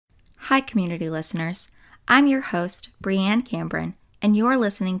Hi, community listeners. I'm your host, Brianne Cameron, and you're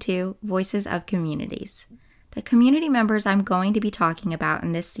listening to Voices of Communities. The community members I'm going to be talking about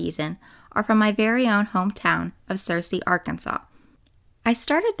in this season are from my very own hometown of Searcy, Arkansas. I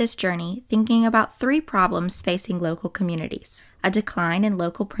started this journey thinking about three problems facing local communities: a decline in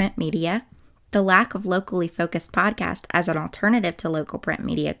local print media, the lack of locally focused podcasts as an alternative to local print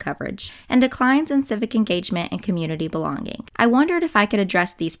media coverage, and declines in civic engagement and community belonging. I wondered if I could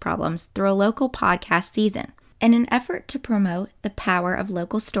address these problems through a local podcast season. In an effort to promote the power of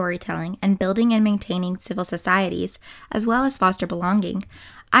local storytelling and building and maintaining civil societies, as well as foster belonging,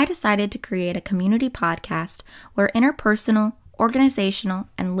 I decided to create a community podcast where interpersonal, organizational,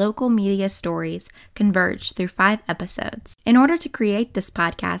 and local media stories converge through 5 episodes. In order to create this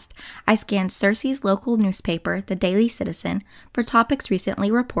podcast, I scanned Searcy's local newspaper, The Daily Citizen, for topics recently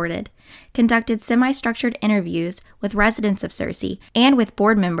reported, conducted semi-structured interviews with residents of Searcy and with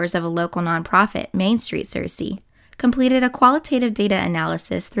board members of a local nonprofit, Main Street Searcy, completed a qualitative data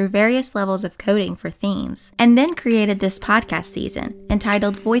analysis through various levels of coding for themes, and then created this podcast season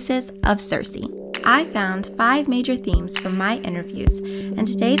entitled Voices of Searcy. I found 5 major themes from my interviews, and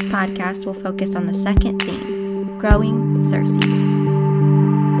today's podcast will focus on the second theme, Growing Searcy.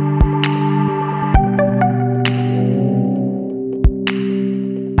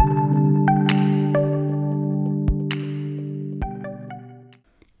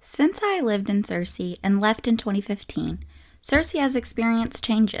 Since I lived in Searcy and left in 2015, Searcy has experienced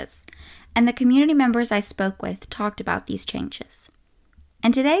changes, and the community members I spoke with talked about these changes.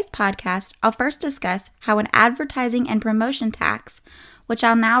 In today's podcast, I'll first discuss how an advertising and promotion tax, which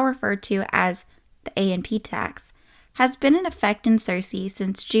I'll now refer to as the A&P tax, has been in effect in Searcy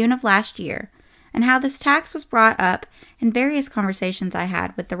since June of last year, and how this tax was brought up in various conversations I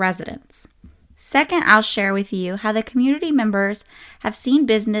had with the residents. Second, I'll share with you how the community members have seen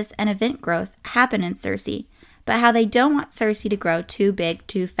business and event growth happen in Searcy, but how they don't want Searcy to grow too big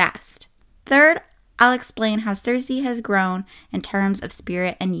too fast. Third, I'll explain how Searcy has grown in terms of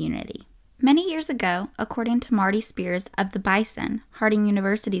spirit and unity. Many years ago, according to Marty Spears of the Bison, Harding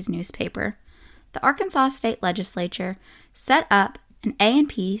University's newspaper, the Arkansas State Legislature set up an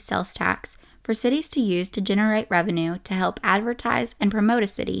A&P sales tax for cities to use to generate revenue to help advertise and promote a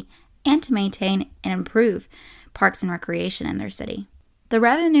city and to maintain and improve parks and recreation in their city. The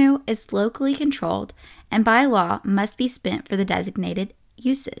revenue is locally controlled and by law must be spent for the designated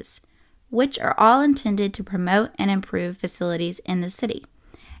uses, which are all intended to promote and improve facilities in the city,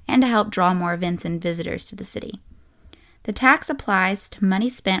 and to help draw more events and visitors to the city. The tax applies to money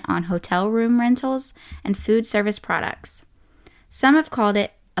spent on hotel room rentals and food service products. Some have called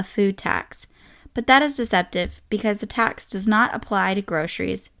it a food tax, but that is deceptive because the tax does not apply to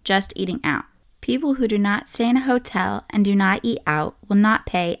groceries, just eating out. People who do not stay in a hotel and do not eat out will not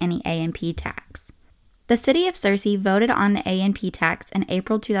pay any A&P tax. The city of Searcy voted on the A&P tax in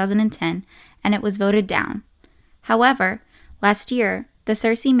April 2010, and it was voted down. However, last year, the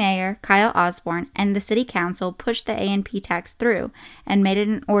Searcy mayor, Kyle Osborne, and the city council pushed the A&P tax through and made it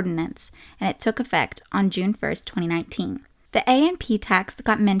an ordinance, and it took effect on June 1st, 2019. The A&P tax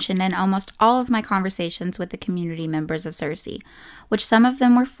got mentioned in almost all of my conversations with the community members of Searcy, which some of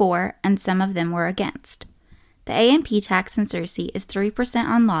them were for and some of them were against. The A&P tax in Searcy is 3%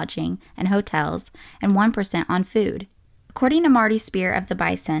 on lodging and hotels and 1% on food. According to Marty Spear of the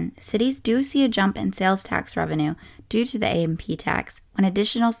Bison, cities do see a jump in sales tax revenue due to the A&P tax when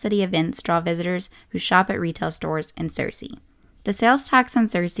additional city events draw visitors who shop at retail stores in Searcy. The sales tax in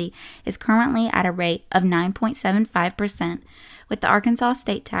Searcy is currently at a rate of 9.75%, with the Arkansas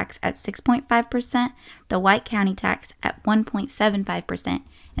state tax at 6.5%, the White County tax at 1.75%,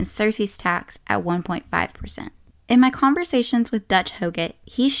 and Searcy's tax at 1.5%. In my conversations with Dutch Hoggett,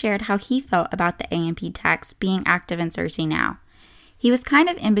 he shared how he felt about the A&P tax being active in Searcy now. He was kind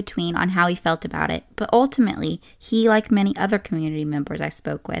of in between on how he felt about it, but ultimately, he, like many other community members I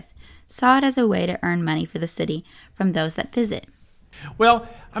spoke with, saw it as a way to earn money for the city from those that visit. Well,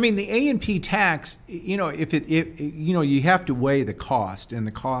 I mean, the A&P tax, you have to weigh the cost, and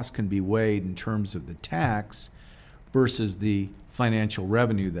the cost can be weighed in terms of the tax versus the financial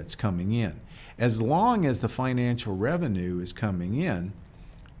revenue that's coming in. As long as the financial revenue is coming in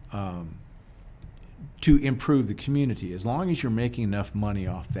to improve the community, as long as you're making enough money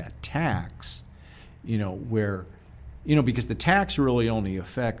off that tax, because the tax really only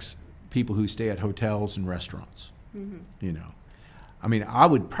affects people who stay at hotels and restaurants. Mm-hmm. I mean, I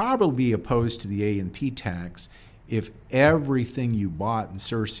would probably be opposed to the A&P tax if everything you bought in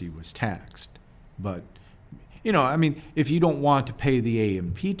Searcy was taxed. But, if you don't want to pay the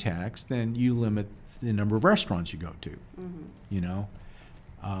A&P tax, then you limit the number of restaurants you go to,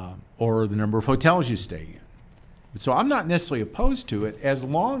 or the number of hotels you stay in. So I'm not necessarily opposed to it as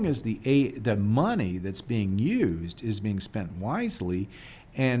long as the money that's being used is being spent wisely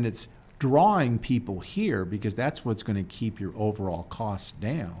and it's drawing people here, because that's what's going to keep your overall costs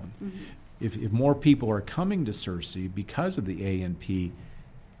down. Mm-hmm. If more people are coming to Searcy because of the A&P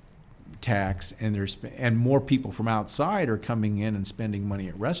tax, and more people from outside are coming in and spending money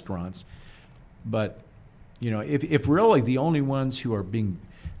at restaurants, but if really the only ones who are being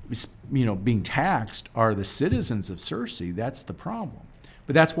taxed are the citizens of Searcy, that's the problem.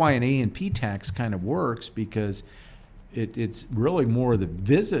 But that's why an A&P tax kind of works, because it's really more the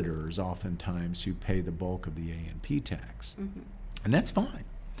visitors oftentimes who pay the bulk of the A&P tax. Mm-hmm. And that's fine.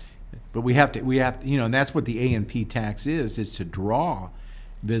 But we have to, and that's what the A&P tax is to draw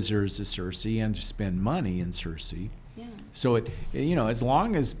visitors to Searcy and to spend money in Searcy. Yeah. So as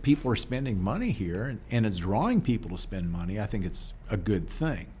long as people are spending money here and it's drawing people to spend money, I think it's a good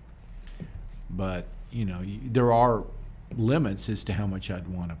thing. But there are limits as to how much I'd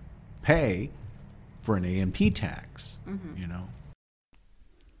want to pay for an A&P tax. Mm-hmm.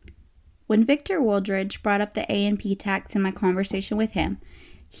 When Victor Wooldridge brought up the A&P tax in my conversation with him,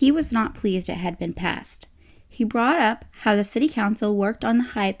 he was not pleased it had been passed. He brought up how the city council worked on the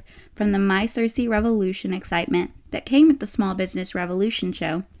hype from the My Searcy Revolution excitement that came with the Small Business Revolution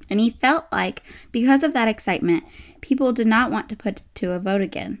show, and he felt like because of that excitement, people did not want to put it to a vote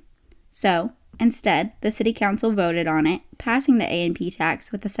again. So, instead, the city council voted on it, passing the A&P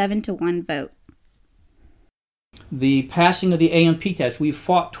tax with a 7-1 vote. The passing of the A&P tax, we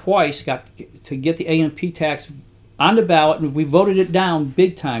fought twice to get the A&P tax on the ballot, and we voted it down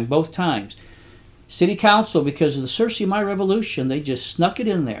big time, both times. City Council, because of the Searcy My Revolution, they just snuck it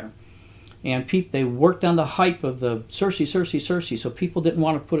in there. And they worked on the hype of the Searcy, so people didn't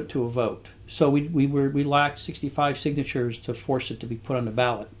want to put it to a vote. So we lacked 65 signatures to force it to be put on the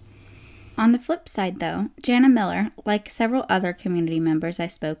ballot. On the flip side, though, Jana Miller, like several other community members I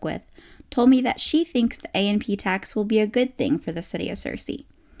spoke with, told me that she thinks the A&P tax will be a good thing for the city of Searcy.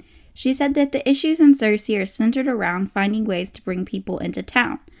 She said that the issues in Searcy are centered around finding ways to bring people into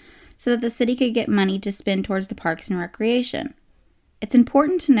town, so that the city could get money to spend towards the parks and recreation. It's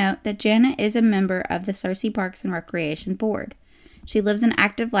important to note that Jana is a member of the Searcy Parks and Recreation Board. She lives an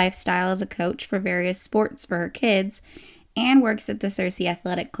active lifestyle as a coach for various sports for her kids and works at the Searcy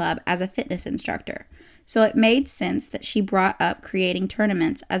Athletic Club as a fitness instructor. So it made sense that she brought up creating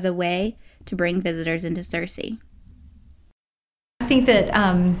tournaments as a way to bring visitors into Searcy. I think that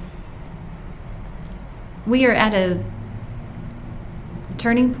we are at a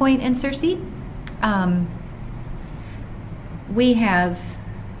turning point in Searcy. We have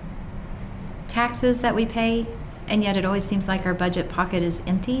taxes that we pay, and yet it always seems like our budget pocket is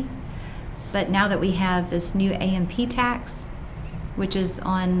empty. But now that we have this new A&P tax, which is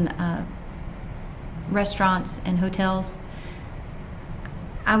on restaurants and hotels,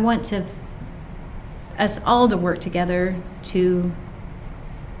 I want us all to work together to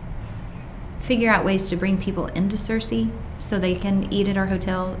figure out ways to bring people into Searcy so they can eat at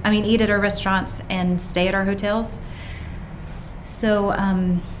our restaurants and stay at our hotels. So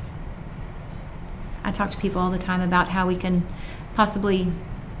I talk to people all the time about how we can possibly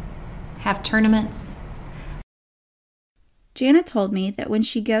have tournaments. Jana told me that when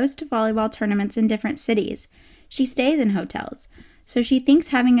she goes to volleyball tournaments in different cities, she stays in hotels. So she thinks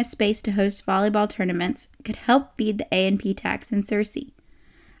having a space to host volleyball tournaments could help feed the A&P tax in Searcy.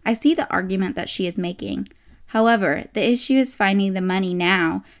 I see the argument that she is making. However, the issue is finding the money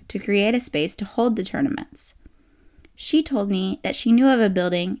now to create a space to hold the tournaments. She told me that she knew of a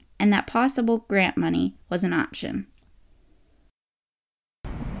building and that possible grant money was an option.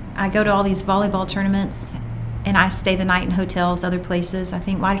 I go to all these volleyball tournaments and I stay the night in hotels, other places. I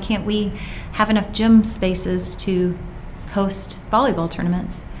think, why can't we have enough gym spaces to host volleyball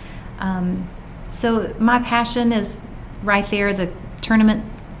tournaments? So my passion is right there, the tournament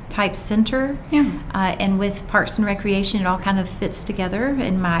type center. Yeah. And with Parks and Recreation, it all kind of fits together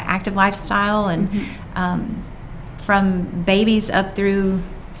in my active lifestyle. And from babies up through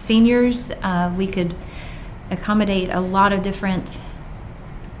seniors, we could accommodate a lot of different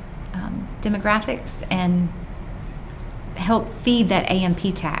demographics and help feed that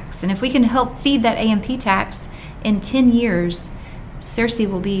A&P tax. And if we can help feed that A&P tax, in 10 years, Searcy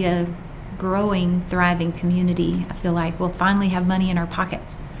will be a growing, thriving community. I feel like we'll finally have money in our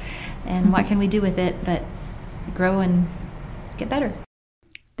pockets. And what can we do with it but grow and get better?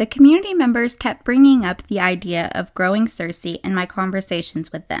 The community members kept bringing up the idea of growing Searcy in my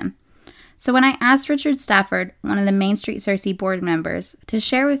conversations with them. So when I asked Richard Stafford, one of the Main Street Searcy board members, to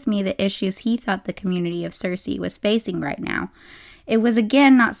share with me the issues he thought the community of Searcy was facing right now, It was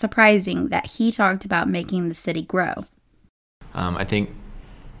again not surprising that he talked about making the city grow. I think,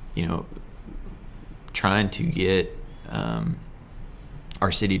 trying to get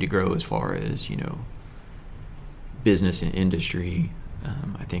our city to grow as far as, business and industry,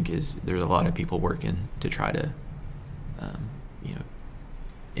 I think there's a lot of people working to try to,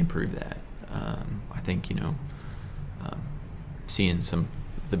 improve that. I think, seeing some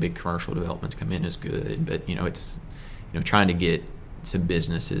of the big commercial developments come in is good, but, it's, trying to get some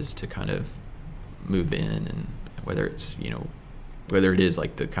businesses to kind of move in, and whether it's, whether it is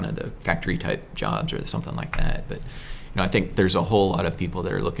like the kind of the factory type jobs or something like that. But, I think there's a whole lot of people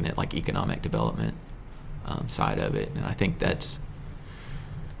that are looking at like economic development side of it. And I think that's,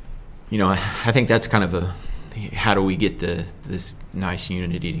 I think that's kind of how do we get this nice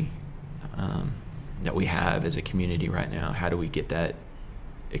unity that we have as a community right now? How do we get that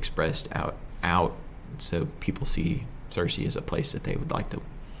expressed out so people see Searcy as a place that they would like to,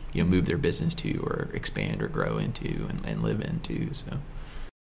 move their business to, or expand or grow into and live into. So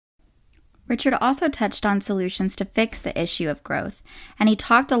Richard also touched on solutions to fix the issue of growth, and he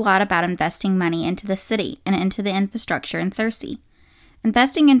talked a lot about investing money into the city and into the infrastructure in Searcy.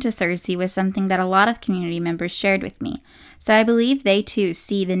 Investing into Searcy was something that a lot of community members shared with me, so I believe they too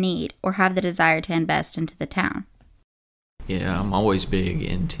see the need or have the desire to invest into the town. Yeah, I'm always big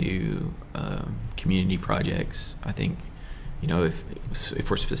into community projects. I think, if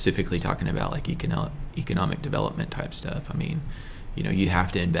we're specifically talking about like economic development type stuff, I mean, you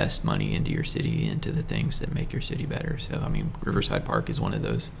have to invest money into your city, into the things that make your city better. So, I mean, Riverside Park is one of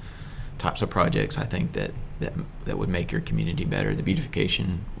those types of projects, I think, that would make your community better. The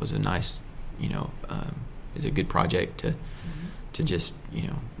beautification was a nice, is a good project to just,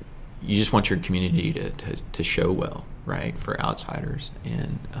 you just want your community to show well, right, for outsiders.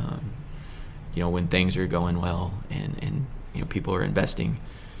 And, when things are going well and people are investing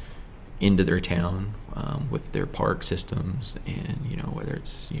into their town with their park systems, and whether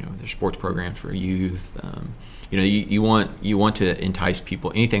it's their sports programs for youth, you want to entice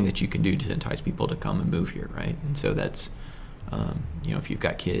people. Anything that you can do to entice people to come and move here, right? And so that's if you've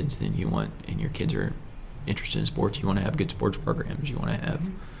got kids, then you want, and your kids are interested in sports, you want to have good sports programs. You want to have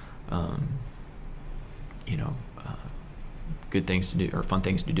good things to do, or fun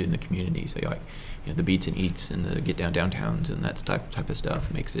things to do in the community. So like the Beats and Eats and the get down downtowns and that type of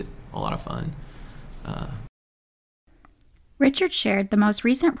stuff makes it a lot of fun. Richard shared the most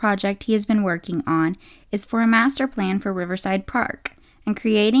recent project he has been working on is for a master plan for Riverside Park and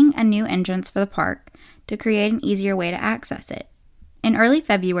creating a new entrance for the park to create an easier way to access it. In early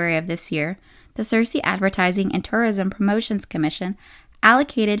February of this year, the Searcy Advertising and Tourism Promotions Commission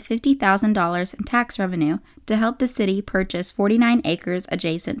allocated $50,000 in tax revenue to help the city purchase 49 acres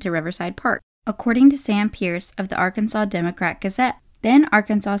adjacent to Riverside Park, according to Sam Pierce of the Arkansas Democrat-Gazette. Then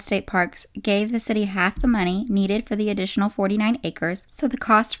Arkansas State Parks gave the city half the money needed for the additional 49 acres, so the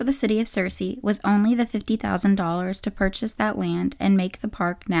cost for the city of Searcy was only the $50,000 to purchase that land and make the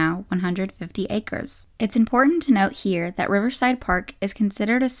park now 150 acres. It's important to note here that Riverside Park is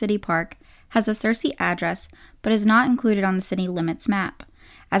considered a city park, has a Searcy address, but is not included on the city limits map,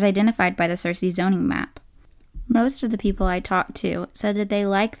 as identified by the Searcy zoning map. Most of the people I talked to said that they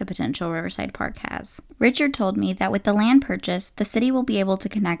like the potential Riverside Park has. Richard told me that with the land purchase, the city will be able to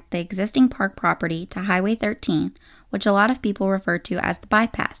connect the existing park property to Highway 13, which a lot of people refer to as the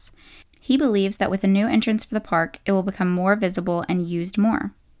bypass. He believes that with a new entrance for the park, it will become more visible and used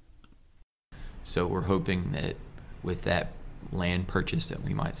more. So we're hoping that with that land purchase that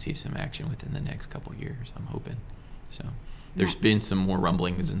we might see some action within the next couple of years. I'm hoping. So there's been some more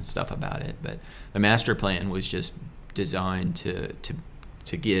rumblings and stuff about it, but the master plan was just designed to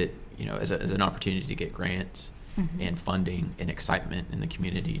get, as an opportunity to get grants and funding and excitement in the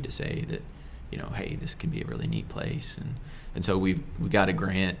community to say that, hey, this can be a really neat place. And so we got a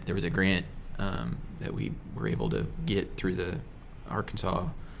grant. There was a grant that we were able to get through the Arkansas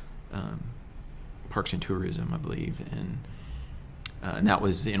Parks and Tourism, I believe, and that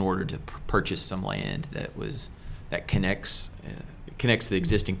was in order to purchase some land that connects the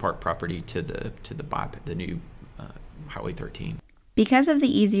existing park property to the new Highway 13. Because of the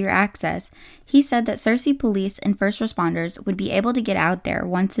easier access, he said that Searcy police and first responders would be able to get out there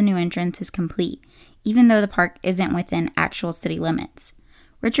once the new entrance is complete, even though the park isn't within actual city limits.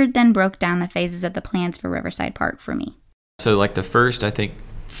 Richard then broke down the phases of the plans for Riverside Park for me. So like the first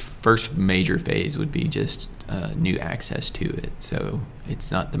major phase would be just new access to it. So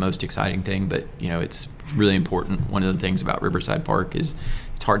it's not the most exciting thing, but it's really important. One of the things about Riverside Park is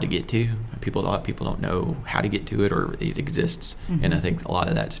it's hard to get to. People don't know how to get to it, or it exists, and I think a lot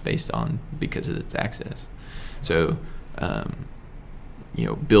of that's based on because of its access. So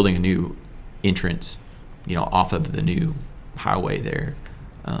building a new entrance, off of the new highway there,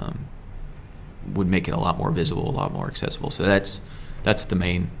 would make it a lot more visible, a lot more accessible. So that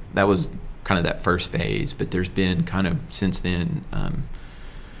was kind of that first phase. But there's been kind of since then,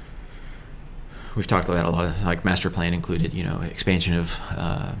 we've talked about a lot of, like, master plan included, expansion of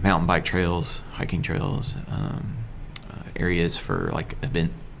mountain bike trails, hiking trails, areas for like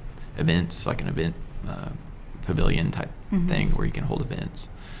events, like an event pavilion type thing where you can hold events.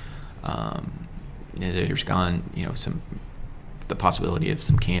 There's gone, the possibility of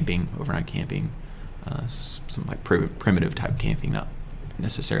some camping, overnight camping, some like primitive type camping, not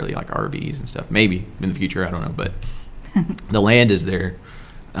necessarily like RVs and stuff. Maybe in the future, I don't know, but the land is there.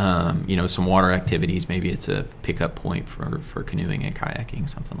 Some water activities. Maybe it's a pickup point for canoeing and kayaking,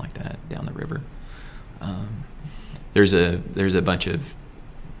 something like that down the river. There's a bunch of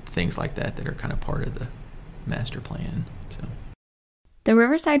things like that are kind of part of the master plan. So. The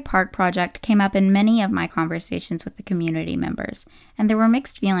Riverside Park project came up in many of my conversations with the community members, and there were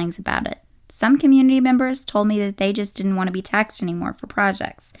mixed feelings about it. Some community members told me that they just didn't want to be taxed anymore for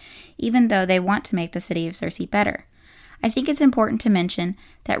projects, even though they want to make the city of Searcy better. I think it's important to mention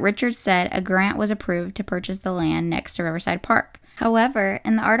that Richard said a grant was approved to purchase the land next to Riverside Park. However,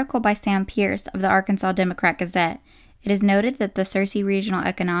 in the article by Sam Pierce of the Arkansas Democrat-Gazette, it is noted that the Searcy Regional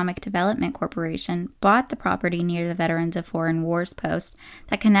Economic Development Corporation bought the property near the Veterans of Foreign Wars post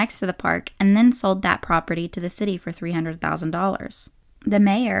that connects to the park and then sold that property to the city for $300,000. The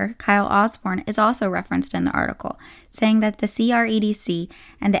mayor, Kyle Osborne, is also referenced in the article, saying that the CREDC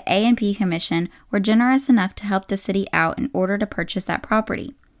and the A&P Commission were generous enough to help the city out in order to purchase that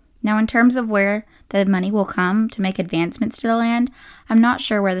property. Now, in terms of where the money will come to make advancements to the land, I'm not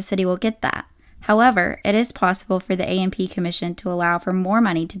sure where the city will get that. However, it is possible for the A&P Commission to allow for more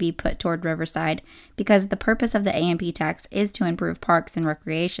money to be put toward Riverside because the purpose of the A&P tax is to improve parks and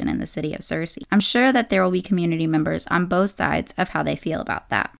recreation in the city of Searcy. I'm sure that there will be community members on both sides of how they feel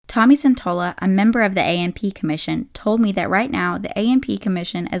about that. Tommy Santola, a member of the A&P Commission, told me that right now the A&P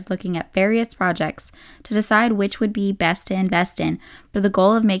Commission is looking at various projects to decide which would be best to invest in for the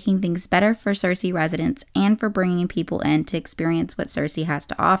goal of making things better for Searcy residents and for bringing people in to experience what Searcy has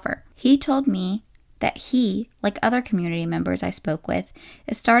to offer. He told me that he, like other community members I spoke with,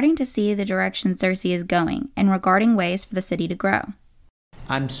 is starting to see the direction Searcy is going and regarding ways for the city to grow.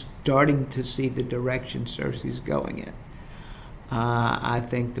 I'm starting to see the direction Searcy is going in. I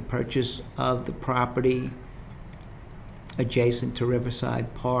think the purchase of the property adjacent to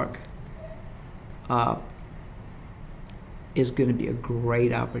Riverside Park is going to be a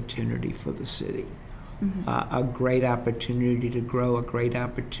great opportunity for the city. A great opportunity to grow, a great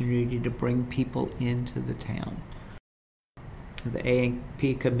opportunity to bring people into the town. The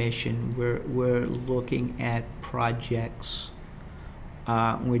A&P Commission, we're looking at projects.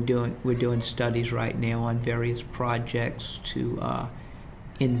 We're doing studies right now on various projects to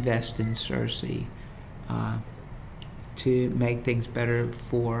invest in Searcy, to make things better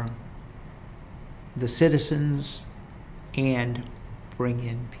for the citizens and bring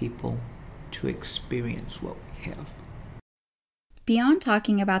in people to experience what we have. Beyond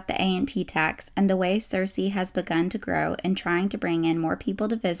talking about the A&P tax and the way Searcy has begun to grow and trying to bring in more people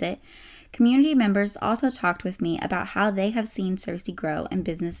to visit, community members also talked with me about how they have seen Searcy grow in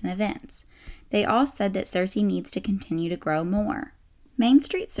business and events. They all said that Searcy needs to continue to grow more. Main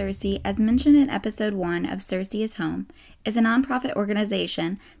Street Searcy, as mentioned in episode 1 of Searcy is Home, is a nonprofit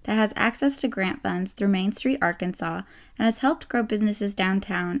organization that has access to grant funds through Main Street, Arkansas, and has helped grow businesses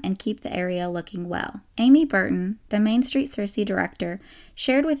downtown and keep the area looking well. Amy Burton, the Main Street Searcy director,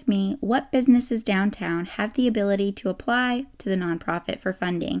 shared with me what businesses downtown have the ability to apply to the nonprofit for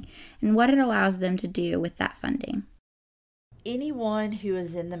funding and what it allows them to do with that funding. Anyone who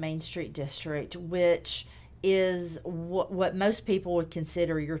is in the Main Street district, which is what most people would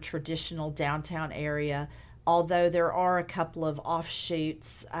consider your traditional downtown area, although there are a couple of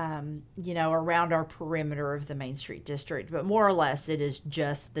offshoots, around our perimeter of the Main Street district, but more or less it is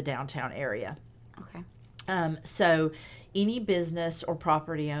just the downtown area. Okay. So any business or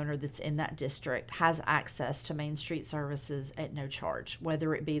property owner that's in that district has access to Main Street services at no charge,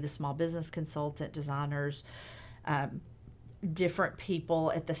 whether it be the small business consultant, designers, different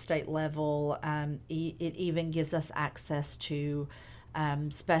people at the state level. It even gives us access to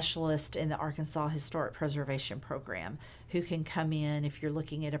specialists in the Arkansas Historic Preservation Program who can come in if you're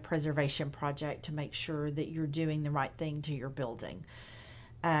looking at a preservation project to make sure that you're doing the right thing to your building.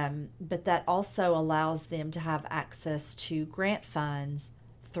 But that also allows them to have access to grant funds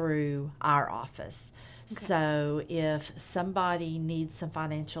through our office. Okay. So if somebody needs some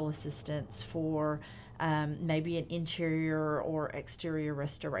financial assistance for maybe an interior or exterior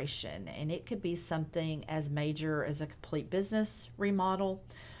restoration. And it could be something as major as a complete business remodel,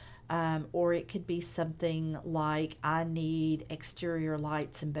 or it could be something like, I need exterior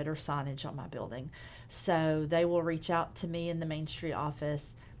lights and better signage on my building. So they will reach out to me in the Main Street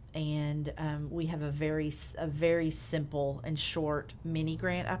office, and we have a very simple and short mini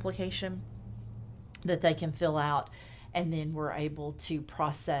grant application that they can fill out, and then we're able to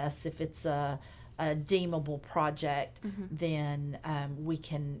process. If it's a deemable project, then we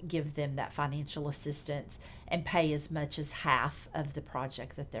can give them that financial assistance and pay as much as half of the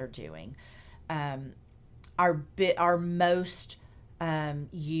project that they're doing. Our most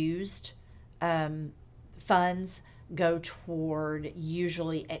used funds go toward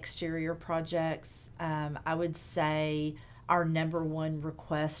usually exterior projects. I would say our number one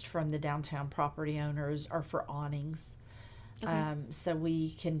request from the downtown property owners are for awnings. Okay. So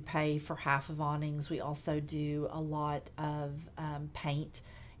we can pay for half of awnings. We also do a lot of paint.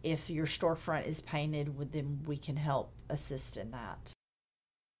 If your storefront is painted, then we can help assist in that.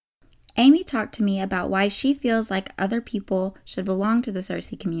 Amy talked to me about why she feels like other people should belong to the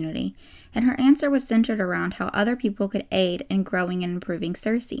Searcy community, and her answer was centered around how other people could aid in growing and improving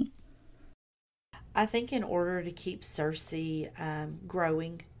Searcy. I think in order to keep Searcy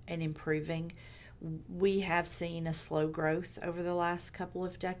growing and improving, we have seen a slow growth over the last couple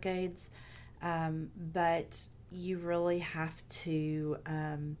of decades, but you really have to,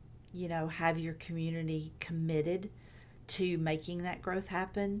 have your community committed to making that growth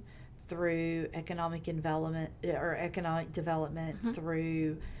happen through economic development,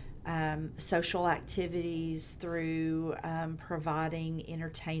 through social activities, through providing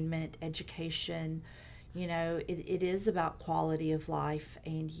entertainment, education. It is about quality of life,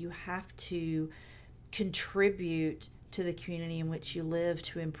 and you have to contribute to the community in which you live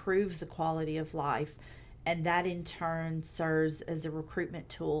to improve the quality of life. And that in turn serves as a recruitment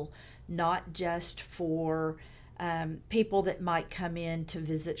tool, not just for people that might come in to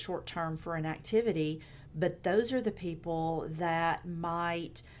visit short term for an activity, but those are the people that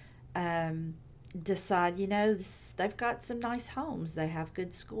might decide, they've got some nice homes, they have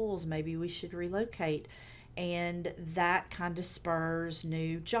good schools, maybe we should relocate. And that kind of spurs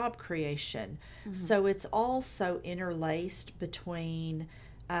new job creation. So it's also interlaced between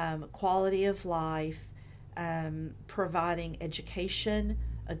quality of life, providing education,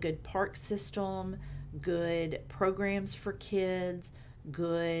 a good park system, good programs for kids,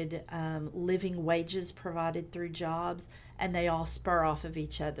 good living wages provided through jobs, and they all spur off of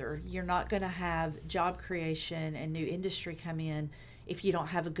each other. You're not going to have job creation and new industry come in if you don't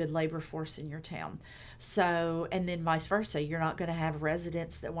have a good labor force in your town. So, and then vice versa, you're not going to have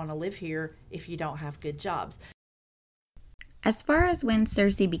residents that want to live here if you don't have good jobs. As far as when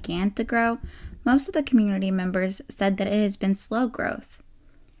Searcy began to grow, most of the community members said that it has been slow growth.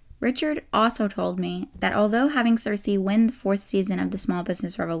 Richard also told me that although having Searcy win the 4th season of the Small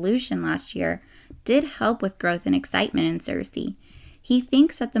Business Revolution last year did help with growth and excitement in Searcy, he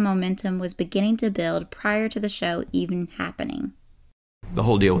thinks that the momentum was beginning to build prior to the show even happening. The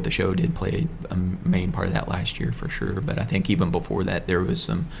whole deal with the show did play a main part of that last year for sure, but I think even before that there was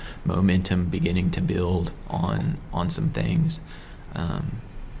some momentum beginning to build on some things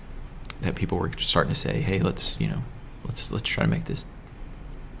that people were starting to say, hey, let's try to make this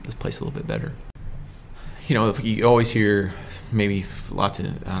place a little bit better. You always hear maybe lots of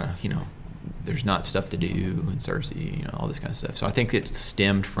there's not stuff to do in Searcy, all this kind of stuff. So I think it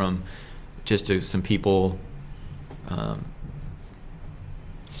stemmed from just some people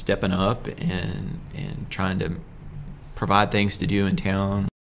stepping up and trying to provide things to do in town.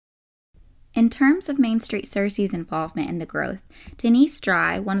 In terms of Main Street Searcy's involvement in the growth, Denise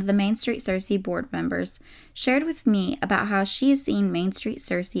Dry, one of the Main Street Searcy board members, shared with me about how she has seen Main Street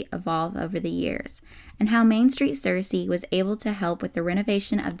Searcy evolve over the years, and how Main Street Searcy was able to help with the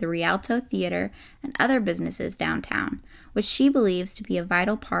renovation of the Rialto Theater and other businesses downtown, which she believes to be a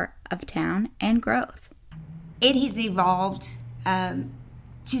vital part of town and growth. It has evolved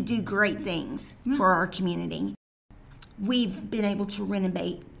to do great things for our community. We've been able to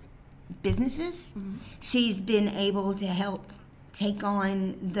renovate businesses. She's been able to help take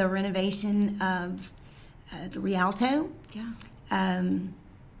on the renovation of the Rialto. I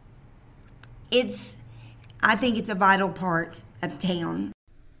think it's a vital part of town.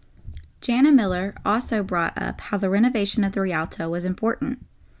 Jana Miller also brought up how the renovation of the Rialto was important.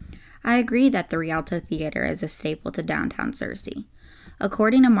 I agree that the Rialto Theater is a staple to downtown Searcy.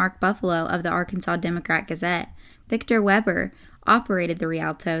 According to Mark Buffalo of the Arkansas Democrat Gazette, Victor Weber operated the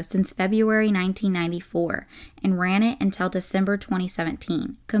Rialto since February 1994 and ran it until December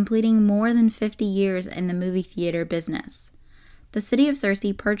 2017, completing more than 50 years in the movie theater business. The city of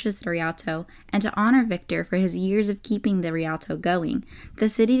Searcy purchased the Rialto, and to honor Victor for his years of keeping the Rialto going, the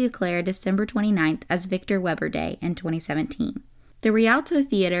city declared December 29th as Victor Weber Day in 2017. The Rialto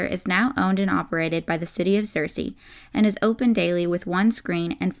Theater is now owned and operated by the city of Searcy and is open daily with one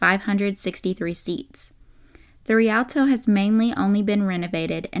screen and 563 seats. The Rialto has mainly only been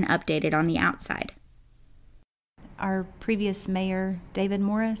renovated and updated on the outside. Our previous mayor, David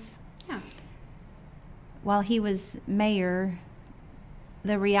Morris, while he was mayor,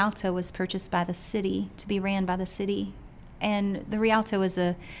 the Rialto was purchased by the city to be ran by the city. And the Rialto is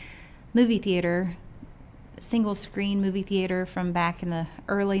a movie theater, single screen movie theater from back in the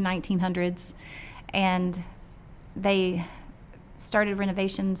early 1900s. And they started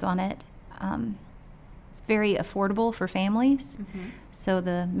renovations on it. It's very affordable for families. So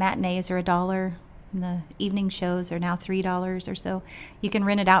the matinees are $1. And the evening shows are now $3 or so. You can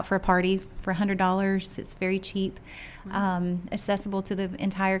rent it out for a party for $100. It's very cheap, accessible to the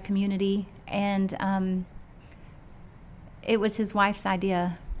entire community. And it was his wife's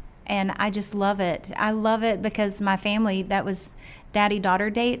idea, and I just love it. I love it because my family, that was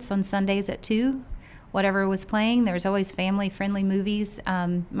daddy-daughter dates on Sundays at 2. Whatever was playing, there was always family-friendly movies.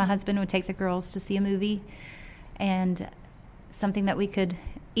 My husband would take the girls to see a movie, and something that we could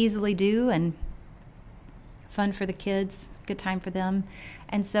easily do, and fun for the kids, good time for them.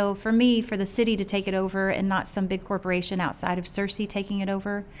 And so for me, for the city to take it over and not some big corporation outside of Searcy taking it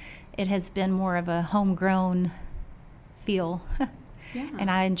over, it has been more of a homegrown feel.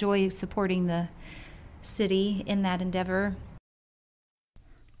 And I enjoy supporting the city in that endeavor.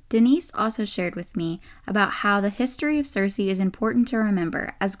 Denise also shared with me about how the history of Searcy is important to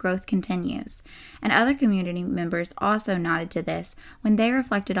remember as growth continues, and other community members also nodded to this when they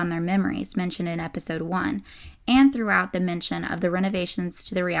reflected on their memories mentioned in episode 1, and throughout the mention of the renovations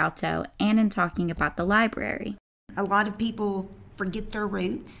to the Rialto and in talking about the library. A lot of people forget their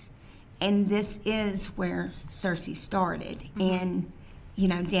roots, and this is where Searcy started, and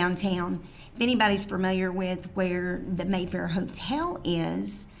downtown. If anybody's familiar with where the Mayfair Hotel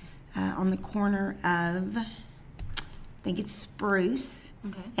is, on the corner of, I think it's Spruce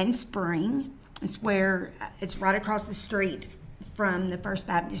and Spring. It's right across the street from the First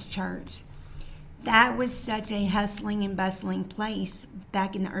Baptist Church. That was such a hustling and bustling place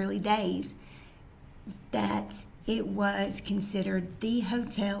back in the early days that it was considered the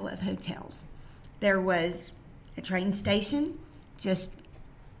hotel of hotels. There was a train station just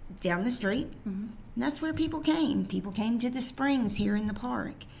down the street, and that's where people came. People came to the Springs here in the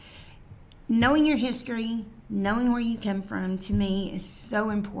park. Knowing your history, knowing where you come from, to me, is so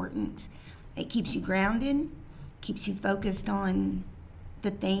important. It keeps you grounded, keeps you focused on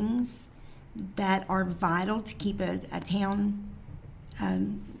the things that are vital to keep a town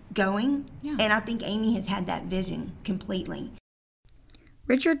going. And I think Amy has had that vision completely.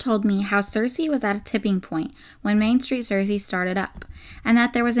 Richard told me how Searcy was at a tipping point when Main Street Searcy started up, and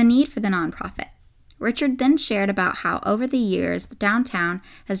that there was a need for the nonprofit. Richard then shared about how over the years, the downtown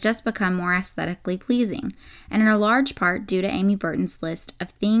has just become more aesthetically pleasing, and in a large part due to Amy Burton's list of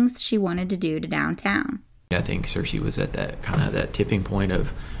things she wanted to do to downtown. I think Searcy was at that tipping point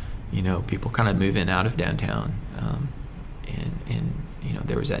of, people kind of moving out of downtown, and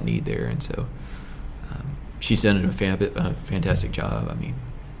there was that need there, and so she's done a fantastic job. I mean,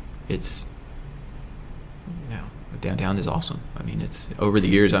 downtown is awesome. I mean, it's over the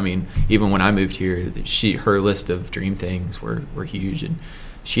years. I mean, even when I moved here, her list of dream things were huge, and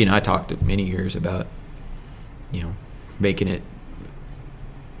she and I talked many years about, making it,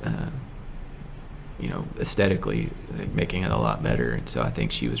 aesthetically, making it a lot better. And so I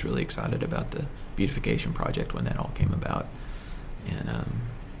think she was really excited about the beautification project when that all came about, and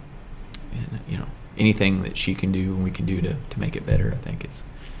anything that she can do and we can do to make it better, I think is.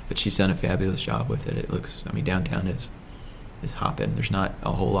 But she's done a fabulous job with it. It looks, downtown is hopping. There's not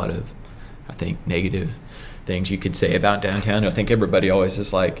a whole lot of, I think, negative things you could say about downtown. I think everybody always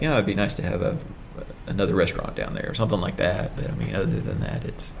is like, it'd be nice to have another restaurant down there or something like that. But other than that,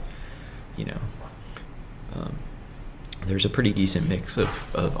 it's, there's a pretty decent mix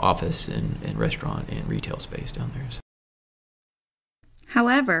of office and restaurant and retail space down there. So.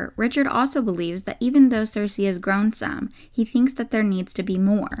 However, Richard also believes that even though Searcy has grown some, he thinks that there needs to be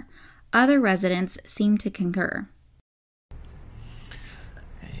more. Other residents seem to concur.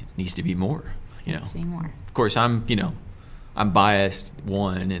 It needs to be more, It needs to be more. Of course, I'm biased,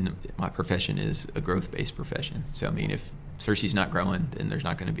 and my profession is a growth-based profession. So, if Searcy's not growing, then there's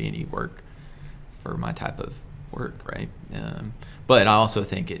not going to be any work for my type of work, right? But I also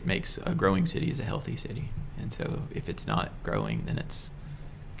think it makes a growing city as a healthy city. And so if it's not growing, then it's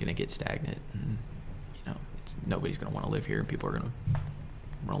going to get stagnant. And, nobody's going to want to live here, and people are going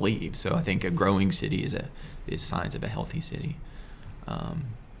to leave. So I think a growing city is signs of a healthy city.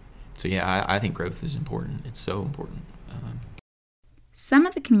 So yeah, I think growth is important. It's so important. Some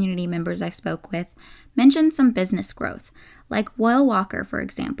of the community members I spoke with mentioned some business growth, like Will Walker, for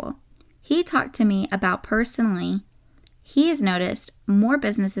example. He talked to me about personally, he has noticed more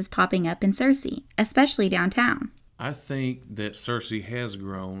businesses popping up in Searcy, especially downtown. I think that Searcy has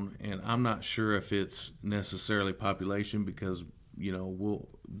grown, and I'm not sure if it's necessarily population because,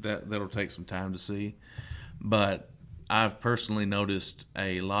 that'll take some time to see. But I've personally noticed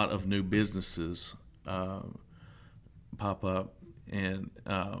a lot of new businesses pop up, and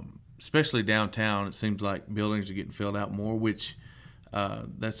especially downtown, it seems like buildings are getting filled out more, which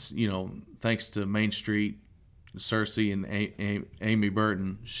that's, thanks to Main Street, Searcy, and Amy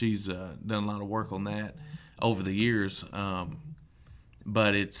Burton. She's done a lot of work on that over the years.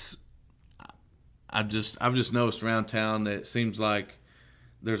 But I've just noticed around town that it seems like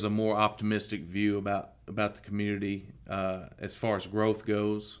there's a more optimistic view about the community as far as growth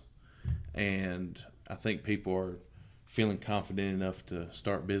goes, and I think people are feeling confident enough to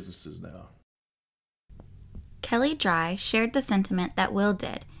start businesses now. Kelly Dry shared the sentiment that Will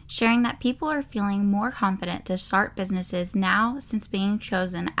did, sharing that people are feeling more confident to start businesses now since being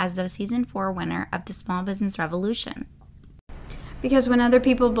chosen as the Season 4 winner of the Small Business Revolution. Because when other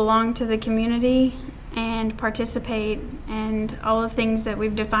people belong to the community and participate and all the things that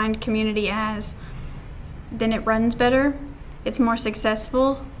we've defined community as, then it runs better, it's more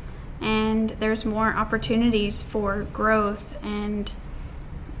successful, and there's more opportunities for growth and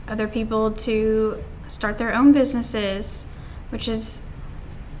other people to start their own businesses, which is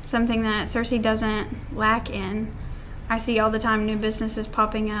something that Searcy doesn't lack in. I see all the time new businesses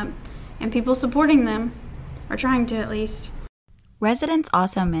popping up and people supporting them, or trying to at least. Residents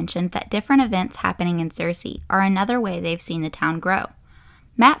also mentioned that different events happening in Searcy are another way they've seen the town grow.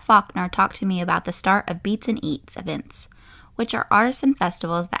 Matt Faulkner talked to me about the start of Beats and Eats events, which are artisan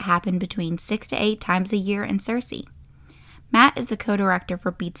festivals that happen between 6 to 8 times a year in Searcy. Matt is the co-director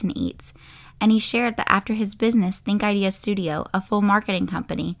for Beats and Eats, and he shared that after his business, Think Ideas Studio, a full marketing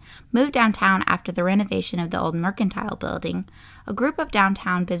company, moved downtown after the renovation of the old Mercantile building, a group of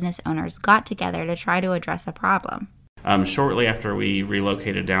downtown business owners got together to try to address a problem. Shortly after we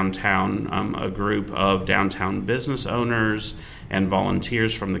relocated downtown, a group of downtown business owners and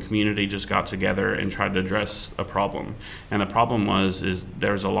volunteers from the community just got together and tried to address a problem. And the problem is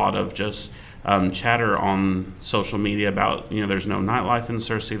there's a lot of just chatter on social media about, there's no nightlife in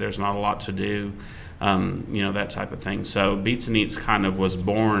Searcy, there's not a lot to do, that type of thing. So Beats and Eats kind of was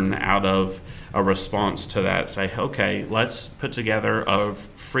born out of a response to that. Say, okay, let's put together a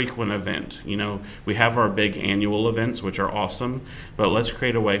frequent event. We have our big annual events, which are awesome, but let's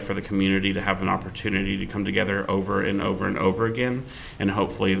create a way for the community to have an opportunity to come together over and over and over again, and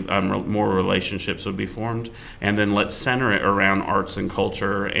hopefully more relationships would be formed. And then let's center it around arts and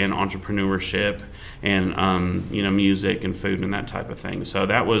culture and entrepreneurship and music and food and that type of thing. So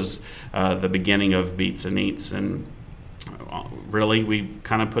that was the beginning of Beats and Eats, and really we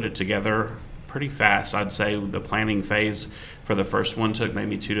kind of put it together pretty fast. I'd say the planning phase for the first one took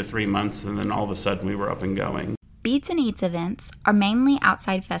maybe 2 to 3 months, and then all of a sudden we were up and going. Beats and Eats events are mainly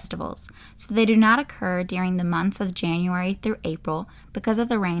outside festivals, so they do not occur during the months of January through April because of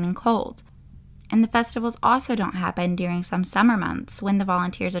the rain and cold. And the festivals also don't happen during some summer months when the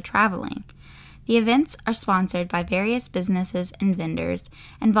volunteers are traveling. The events are sponsored by various businesses and vendors,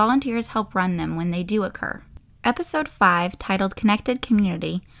 and volunteers help run them when they do occur. Episode 5, titled Connected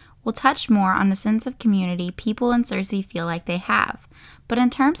Community, will touch more on the sense of community people in Searcy feel like they have. But in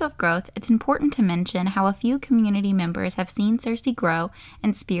terms of growth, it's important to mention how a few community members have seen Searcy grow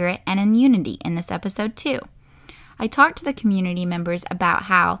in spirit and in unity in this episode too. I talked to the community members about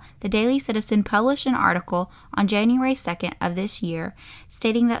how the Daily Citizen published an article on January 2nd of this year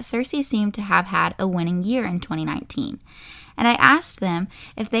stating that Searcy seemed to have had a winning year in 2019. And I asked them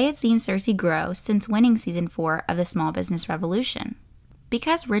if they had seen Searcy grow since winning Season 4 of the Small Business Revolution.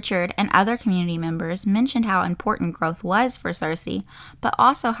 Because Richard and other community members mentioned how important growth was for Searcy, but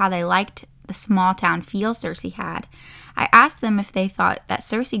also how they liked the small town feel Searcy had, I asked them if they thought that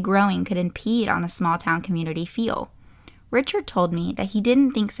Searcy growing could impede on the small town community feel. Richard told me that he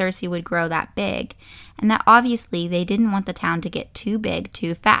didn't think Searcy would grow that big, and that obviously they didn't want the town to get too big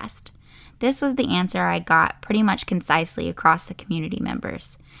too fast. This was the answer I got pretty much concisely across the community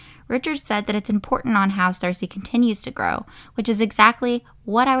members. Richard said that it's important on how Searcy continues to grow, which is exactly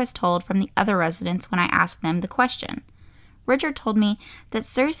what I was told from the other residents when I asked them the question. Richard told me that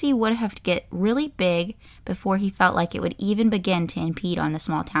Searcy would have to get really big before he felt like it would even begin to impede on the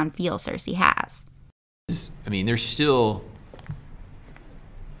small town feel Searcy has. I mean, there's still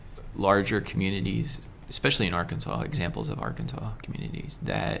larger communities, especially in Arkansas, examples of Arkansas communities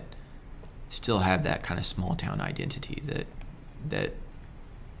that still have that kind of small town identity that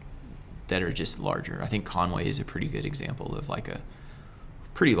are just larger. I think Conway is a pretty good example of like a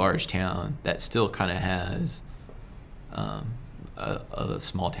pretty large town that still kind of has a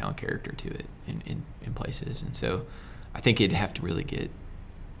small town character to it in places. And so I think it'd have to really get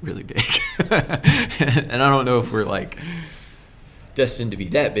really big. And I don't know if we're like destined to be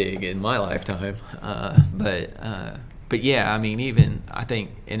that big in my lifetime. But yeah, I mean, even I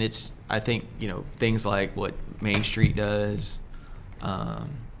think, you know, things like what Main Street does,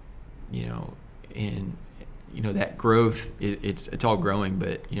 you know, and, you know, that growth, it's all growing,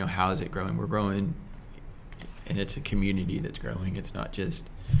 but, you know, how is it growing? We're growing, and it's a community that's growing. It's not just,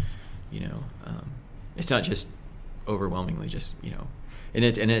 you know, it's not just overwhelmingly just, you know, and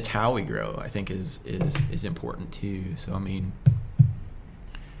it's how we grow, I think is important too. So I mean,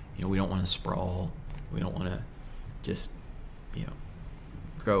 you know, we don't want to sprawl. We don't want to just, you know,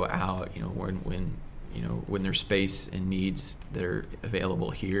 grow out. You know, when there's space and needs that are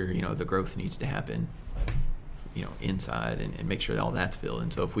available here, you know, the growth needs to happen, you know, inside and make sure that all that's filled.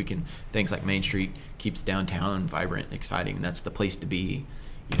 And so if we can, things like Main Street keeps downtown vibrant and exciting, and that's the place to be.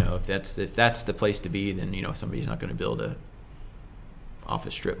 You know, if that's the place to be, then, you know, somebody's not going to build a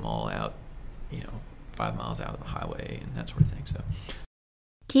office strip mall out, you know, 5 miles out of the highway and that sort of thing. So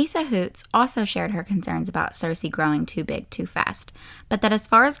Kisa Hoots also shared her concerns about Searcy growing too big too fast, but that as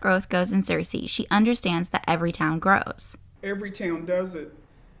far as growth goes in Searcy, she understands that every town grows. Every town does it.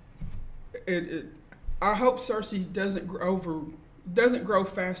 I hope Searcy doesn't grow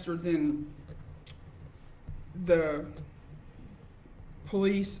faster than the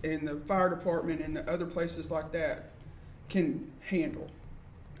police and the fire department and the other places like that can handle.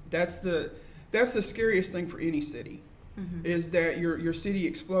 That's the scariest thing for any city, is that your city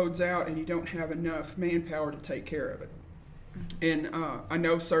explodes out and you don't have enough manpower to take care of it. And I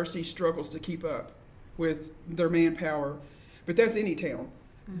know Searcy struggles to keep up with their manpower, but that's any town.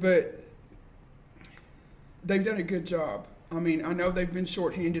 But they've done a good job. I mean, I know they've been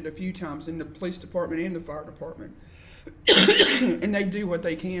shorthanded a few times in the police department and the fire department. And they do what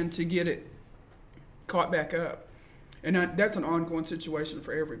they can to get it caught back up. And that's an ongoing situation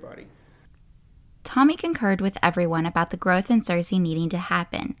for everybody. Tommy concurred with everyone about the growth in Searcy needing to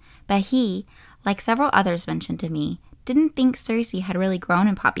happen, but he, like several others mentioned to me, didn't think Searcy had really grown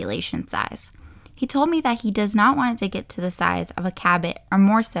in population size. He told me that he does not want it to get to the size of a Cabot or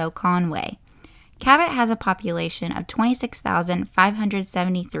more so Conway. Cabot has a population of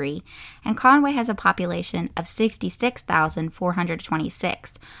 26,573, and Conway has a population of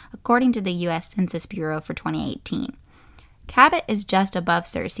 66,426, according to the U.S. Census Bureau for 2018. Cabot is just above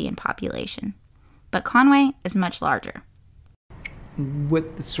Searcy in population, but Conway is much larger.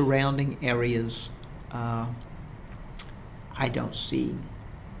 With the surrounding areas, I don't see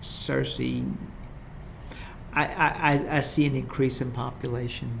Searcy. I see an increase in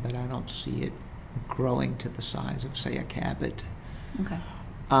population, but I don't see it growing to the size of, say, a Cabot. Okay.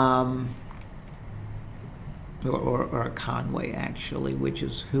 Or a Conway, actually, which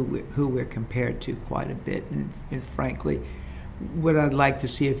is who we're compared to quite a bit. And frankly, would I like to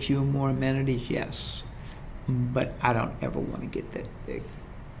see a few more amenities? Yes. But I don't ever want to get that big.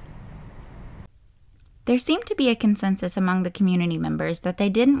 There seemed to be a consensus among the community members that they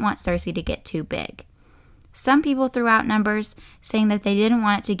didn't want Searcy to get too big. Some people threw out numbers, saying that they didn't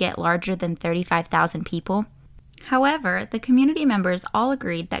want it to get larger than 35,000 people. However, the community members all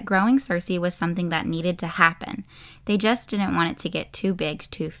agreed that growing Searcy was something that needed to happen. They just didn't want it to get too big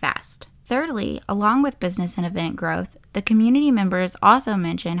too fast. Thirdly, along with business and event growth, the community members also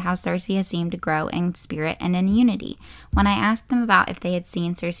mentioned how Searcy has seemed to grow in spirit and in unity when I asked them about if they had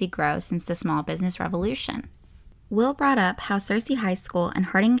seen Searcy grow since the small business revolution. Will brought up how Searcy High School and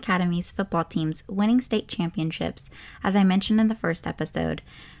Harding Academy's football teams winning state championships, as I mentioned in the first episode,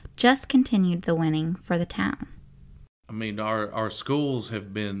 just continued the winning for the town. I mean, our schools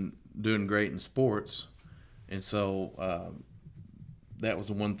have been doing great in sports, and so that was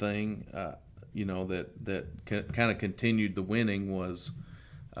one thing, you know, that kind of continued the winning was,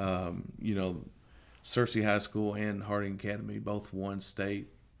 you know, Searcy High School and Harding Academy both won state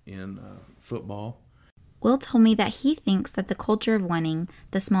in football. Will told me that he thinks that the culture of winning,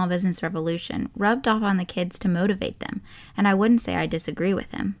 the small business revolution, rubbed off on the kids to motivate them, and I wouldn't say I disagree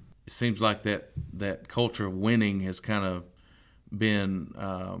with him. It seems like that culture of winning has kind of been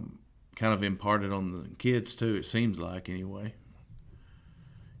kind of imparted on the kids too, it seems like, anyway.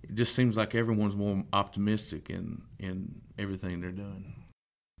 It just seems like everyone's more optimistic in everything they're doing.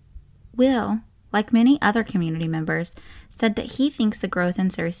 Will, like many other community members, said that he thinks the growth in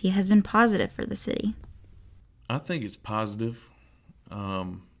Searcy has been positive for the city. I think it's positive.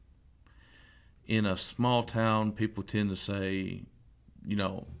 In a small town, people tend to say, you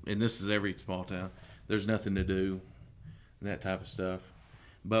know, and this is every small town, there's nothing to do, and that type of stuff.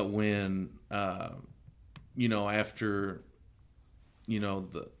 But when, you know, after, you know,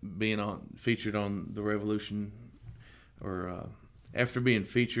 featured on the Revolution, or after being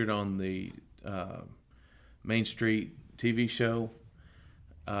featured on the Main Street TV show,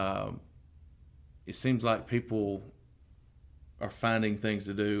 it seems like people are finding things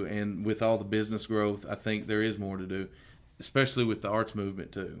to do, and with all the business growth, I think there is more to do, especially with the arts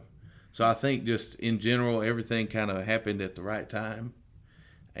movement too. So I think just in general, everything kind of happened at the right time,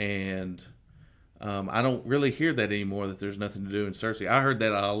 and I don't really hear that anymore, that there's nothing to do in Searcy. I heard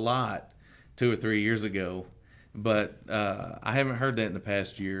that a lot 2 or 3 years ago, but I haven't heard that in the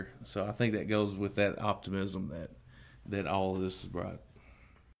past year. So I think that goes with that optimism that all of this has brought.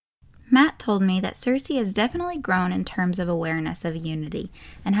 Matt told me that Searcy has definitely grown in terms of awareness of unity,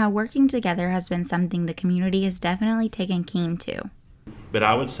 and how working together has been something the community has definitely taken keen to. But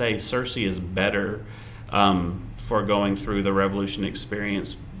I would say Searcy is better for going through the Revolution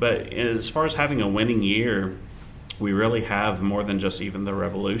experience. But as far as having a winning year, we really have more than just even the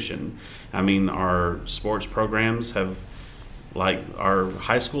Revolution. I mean, our sports programs have, like our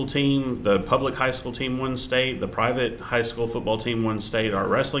high school team, the public high school team won state, the private high school football team won state, our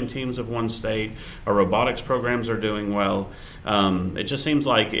wrestling teams have won state, our robotics programs are doing well. It just seems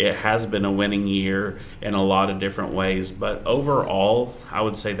like it has been a winning year in a lot of different ways. But overall, I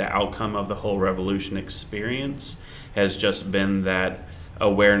would say the outcome of the whole Revolution experience has just been that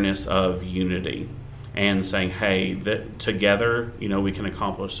awareness of unity, and saying, hey, that together, you know, we can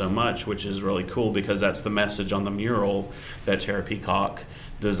accomplish so much, which is really cool, because that's the message on the mural that Tara Peacock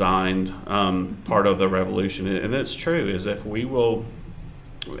designed, part of the Revolution. And it's true, is if we will,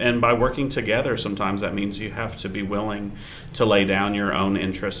 and by working together, sometimes that means you have to be willing to lay down your own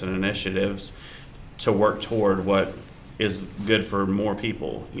interests and initiatives to work toward what is good for more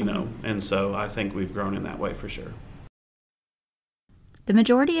people, you know. And so I think we've grown in that way for sure. The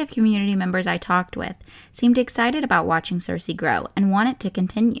majority of community members I talked with seemed excited about watching Searcy grow and want it to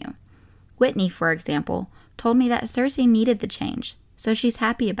continue. Whitney, for example, told me that Searcy needed the change, so she's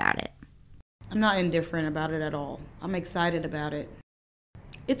happy about it. I'm not indifferent about it at all. I'm excited about it.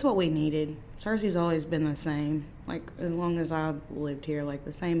 It's what we needed. Searcy's always been the same. Like, as long as I've lived here, like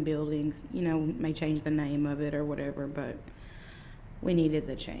the same buildings, you know, may change the name of it or whatever, but we needed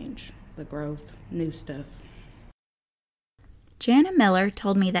the change, the growth, new stuff. Jana Miller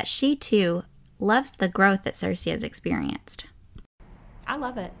told me that she, too, loves the growth that Searcy has experienced. I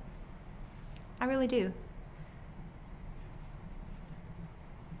love it. I really do.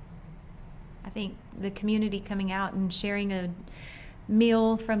 I think the community coming out and sharing a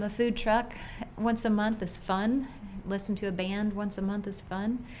meal from a food truck once a month is fun. Listen to a band once a month is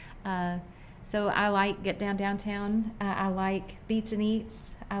fun. So I like Get Down Downtown. I like Beats and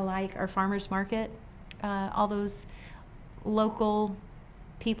Eats. I like our farmers market. All those local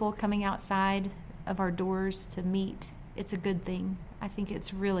people coming outside of our doors to meet. It's a good thing. I think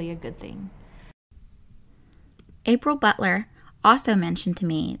it's really a good thing. April Butler also mentioned to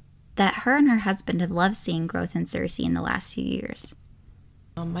me that her and her husband have loved seeing growth in Searcy in the last few years.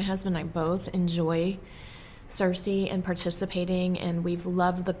 My husband and I both enjoy Searcy and participating, and we've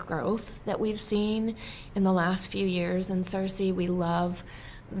loved the growth that we've seen in the last few years in Searcy. We love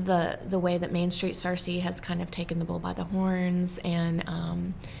the way that Main Street Searcy has kind of taken the bull by the horns, and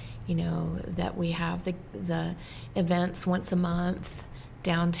you know, that we have the events once a month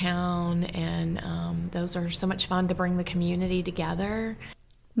downtown, and those are so much fun to bring the community together.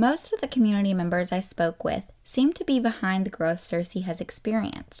 Most of the community members I spoke with seem to be behind the growth Searcy has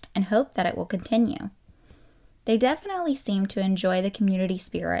experienced and hope that it will continue. They definitely seem to enjoy the community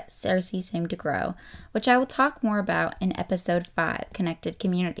spirit Searcy seemed to grow, which I will talk more about in episode 5, Connected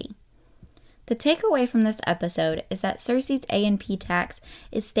Community. The takeaway from this episode is that Searcy's A&P tax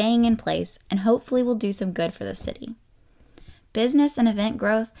is staying in place and hopefully will do some good for the city. Business and event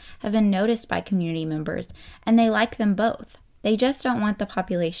growth have been noticed by community members, and they like them both. They just don't want the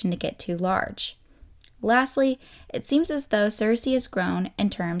population to get too large. Lastly, it seems as though Searcy has grown in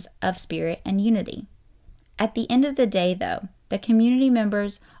terms of spirit and unity. At the end of the day, though, the community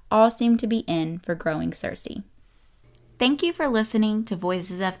members all seem to be in for growing Searcy. Thank you for listening to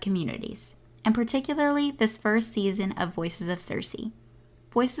Voices of Communities. and particularly this first season of Voices of Searcy.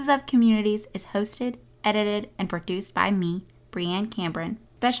 Voices of Communities is hosted, edited, and produced by me, Brianne Cambron.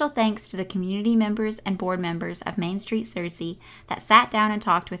 Special thanks to the community members and board members of Main Street Searcy that sat down and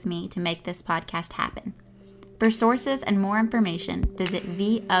talked with me to make this podcast happen. For sources and more information, visit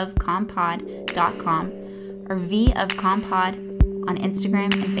vofcompod.com or vofcompod on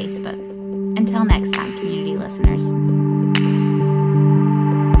Instagram and Facebook. Until next time, community listeners.